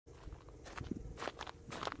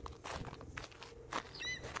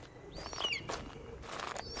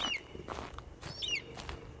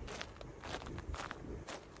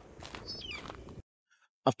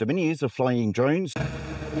After many years of flying drones,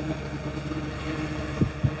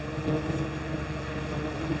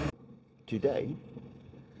 today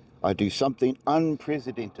I do something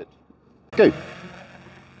unprecedented. Go!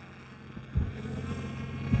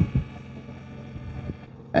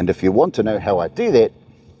 And if you want to know how I do that,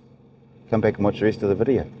 come back and watch the rest of the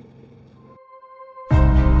video.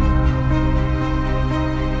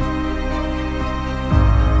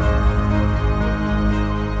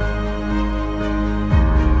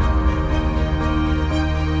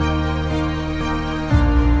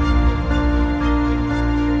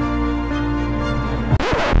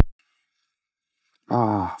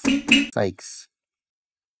 Ah, sakes.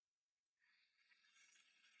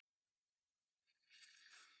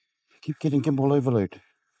 Keep getting gimbal overload.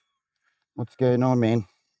 What's going on, man?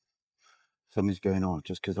 Something's going on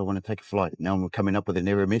just because I want to take a flight. Now I'm coming up with an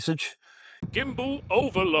error message. Gimbal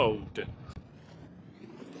overload.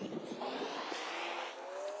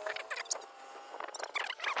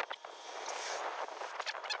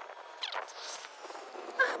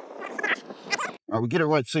 Oh, we'll get it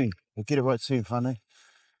right soon. We'll get it right soon, funny.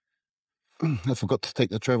 I forgot to take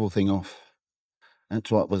the travel thing off.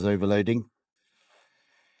 That's what was overloading.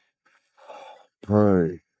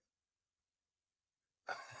 Bro.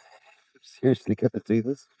 Seriously gonna do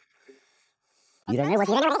this? You don't know what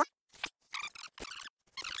you're doing.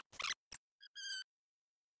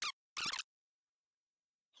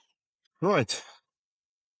 Right.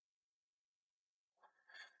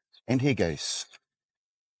 And here goes.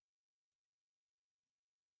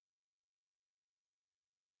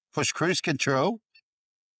 Push cruise control.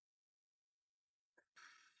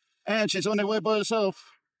 And she's on her way by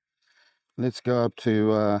herself. Let's go up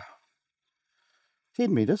to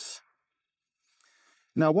 10 meters.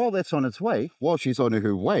 Now, while that's on its way, while she's on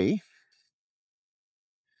her way,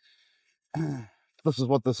 this is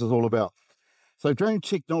what this is all about. So drone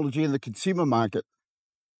technology in the consumer market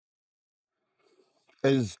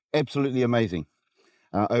is absolutely amazing.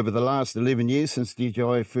 Over the last 11 years since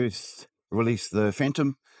DJI first released the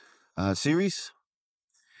Phantom series,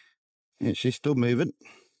 yeah, she's still moving.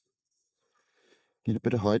 Get a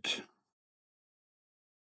bit of height.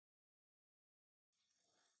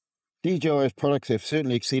 DJI's products have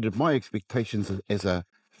certainly exceeded my expectations as a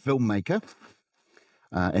filmmaker,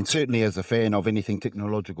 and certainly as a fan of anything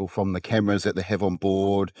technological, from the cameras that they have on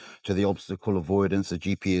board to the obstacle avoidance, the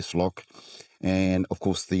GPS lock, and of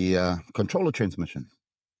course the controller transmission.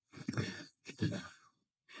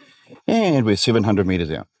 And we're 700 meters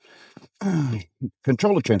out.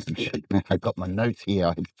 Controller transmission. I got my notes here.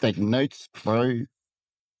 I'm taking notes, bro.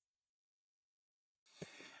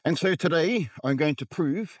 And so today I'm going to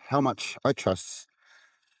prove how much I trust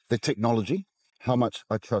the technology, how much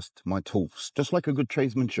I trust my tools, just like a good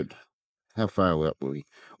tradesman should. How far out were we?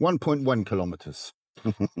 1.1 kilometers.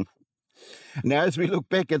 Now, as we look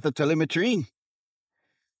back at the telemetry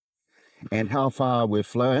and how far we've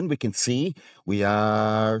flown, we can see we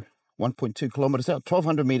are 1.2 kilometers out,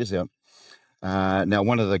 1,200 meters out. Now,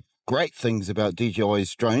 one of the great things about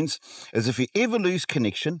DJI's drones is if you ever lose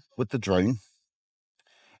connection with the drone,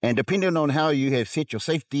 and depending on how you have set your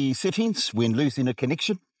safety settings when losing a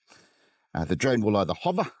connection, the drone will either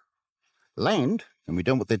hover, land, and we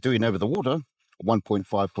know what they're doing over the water,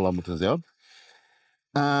 1.5 kilometers out,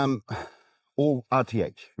 or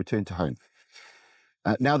RTH, return to home.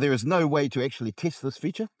 Now, there is no way to actually test this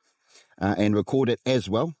feature and record it as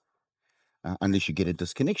well unless you get a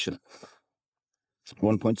disconnection.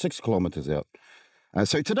 1.6 kilometers out.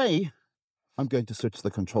 So today, I'm going to switch the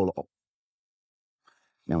controller off.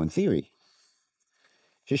 Now, in theory,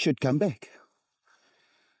 she should come back.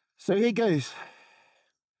 So here goes.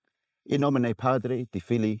 In nomine Padre, di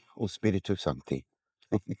Filii, o Spiritu Sancti.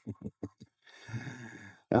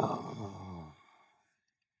 Oh.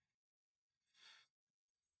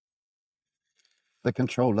 The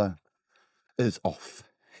controller is off.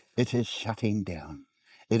 It is shutting down.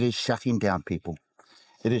 It is shutting down, people.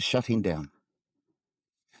 It is shutting down.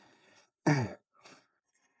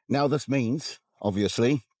 Now, this means,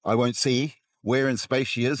 obviously, I won't see where in space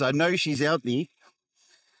she is. I know she's out there.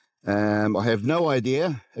 I have no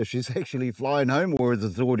idea if she's actually flying home or if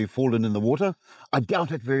it's already fallen in the water. I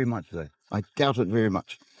doubt it very much, though. I doubt it very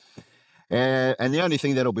much. And the only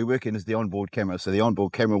thing that'll be working is the onboard camera. So the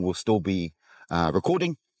onboard camera will still be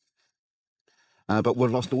recording, but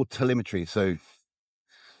we've lost all telemetry. So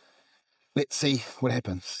let's see what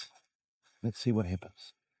happens. Let's see what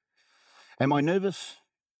happens. Am I nervous?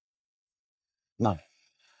 No.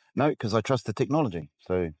 No, because I trust the technology.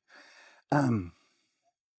 So,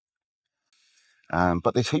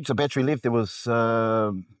 but there's heaps of battery left. There was,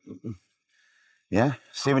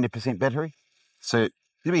 70% battery. So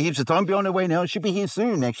She'll be heaps of time. Be on her way now. She'll be here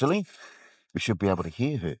soon, actually. We should be able to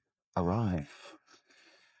hear her arrive.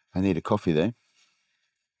 I need a coffee, though.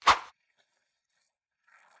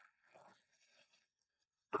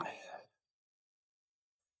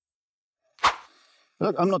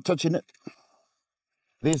 Look, I'm not touching it.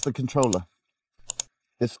 There's the controller.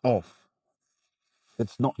 It's off.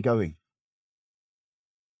 It's not going.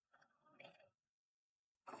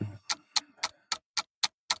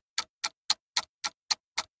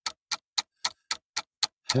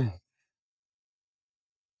 I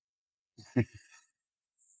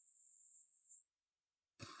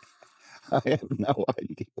have no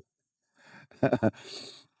idea.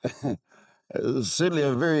 It's certainly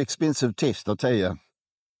a very expensive test, I'll tell you.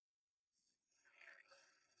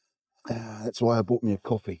 That's why I bought me a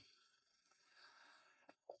coffee.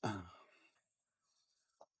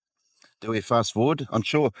 Do we fast forward? I'm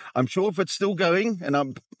sure if it's still going, and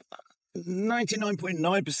I'm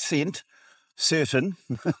 99.9% certain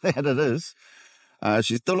that it is.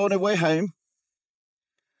 She's still on her way home.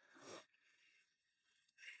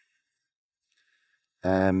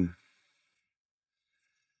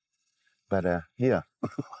 But yeah,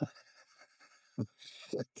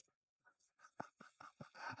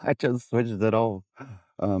 I just switched it off.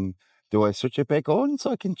 Do I switch it back on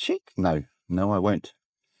so I can check? No, I won't.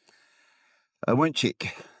 I won't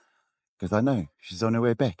check because I know she's on her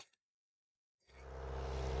way back.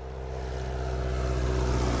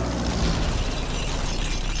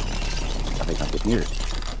 I think I can hear it.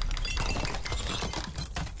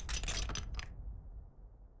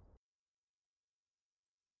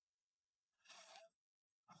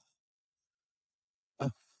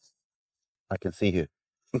 Oh, I can see her.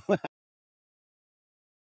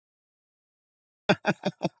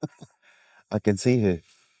 I can see her.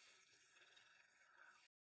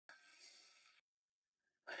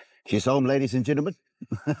 She's home, ladies and gentlemen.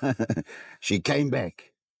 She came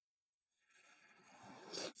back.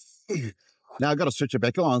 Now I've got to switch it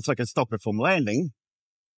back on so I can stop it from landing.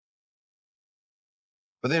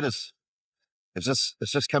 But there it is. It's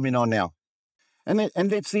just coming on now. And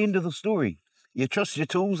that's the end of the story. You trust your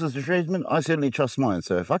tools as a tradesman. I certainly trust mine.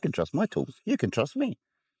 So if I can trust my tools, you can trust me.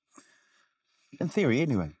 In theory,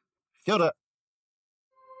 anyway. Kia ora.